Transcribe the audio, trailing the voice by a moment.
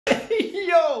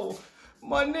Yo,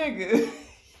 my nigga.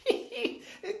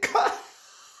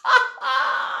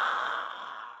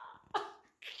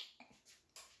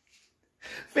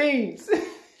 Fiends.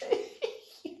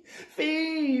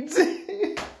 Fiends.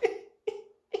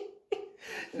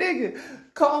 Nigga,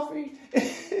 coffee.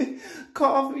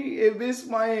 Coffee and Miss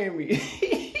Miami.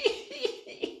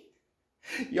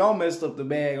 Y'all messed up the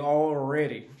bag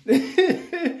already.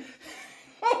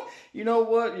 You know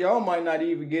what? Y'all might not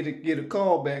even get a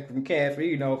call back from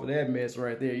Caffeine off of that mess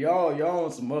right there. Y'all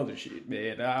on some other shit,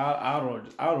 man. I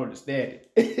don't understand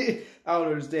it. I don't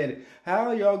understand it.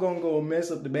 How y'all gonna go mess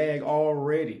up the bag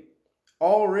already?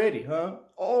 Already, huh?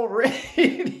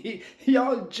 Already.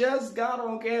 Y'all just got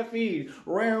on Caffeine.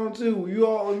 Round 2. You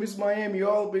all Miss Miami, you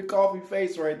all big coffee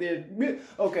face right there.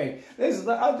 Okay, I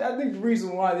think the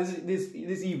reason why this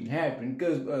even happened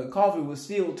because Coffee was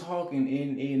still talking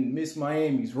in Miss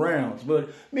Miami's rounds. But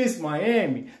Miss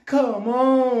Miami, come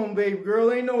on, baby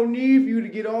girl, ain't no need for you to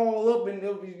get all up and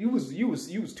you was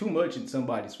too much in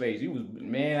somebody's face. You was,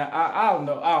 man, I don't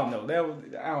know.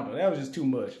 That was just too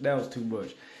much. That was too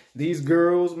much. These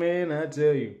girls, man, I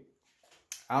tell you,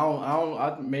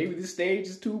 maybe this stage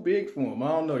is too big for them. I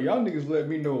don't know. Y'all niggas let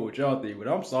me know what y'all think, but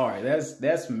I'm sorry.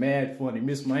 That's mad funny.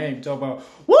 Miss Miami talk about,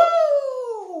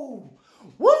 woo!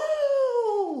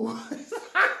 Woo!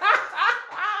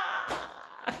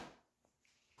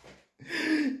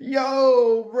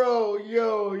 Yo, bro,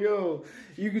 yo.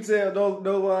 You can tell, no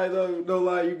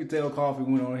lie, you can tell Coffee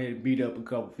went on ahead and beat up a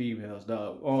couple females,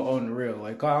 dog, on the real.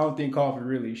 Like, I don't think Coffee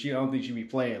really, I don't think she be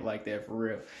playing like that for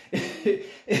real.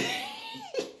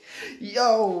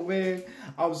 Yo, man,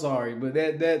 I'm sorry, but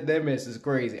that mess is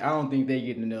crazy. I don't think they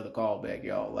getting another call back,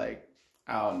 y'all. Like,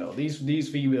 I don't know. These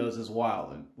females is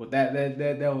wilding. But that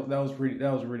was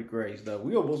really crazy though.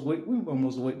 We almost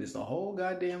witnessed a whole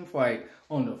goddamn fight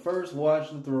on the first Watch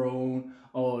the Throne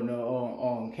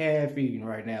on Caffeine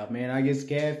right now, man. I guess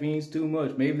caffeine's too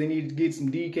much. Maybe they need to get some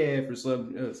decaf or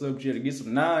some shit, or get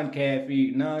some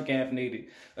non-caffeinated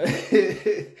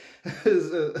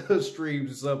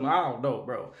streams or something. I don't know,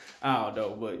 bro. I don't know,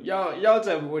 but y'all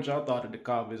tell me what y'all thought in the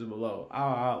comments below.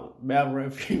 I'll battle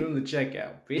rap for you on the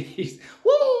checkout. Peace.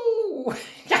 Woo!